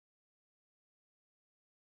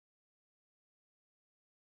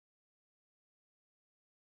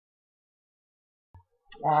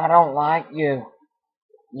I don't like you,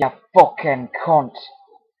 you fucking cunt.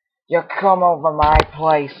 You come over my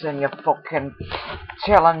place and you're fucking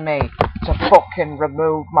telling me to fucking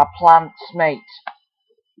remove my plants, mate.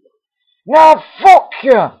 No, fuck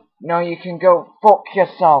you! No, you can go fuck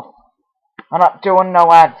yourself. I'm not doing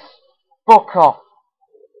no ads. Fuck off.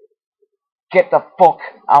 Get the fuck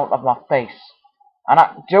out of my face. I'm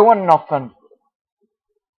not doing nothing.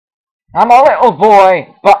 I'm a little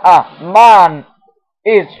boy, but a man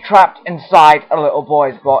is trapped inside a little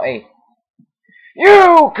boy's body.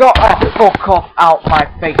 You gotta fuck off out my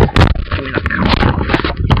face.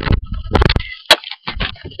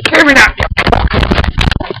 Give me that!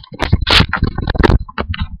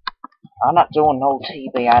 I'm not doing no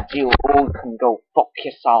TV ads. You all can go fuck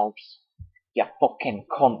yourselves. You fucking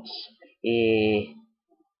cunts. You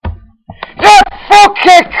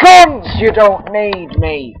fucking cunts! You don't need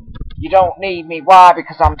me. You don't need me. Why?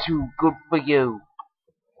 Because I'm too good for you.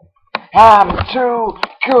 I'm too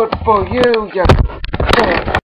good for you, you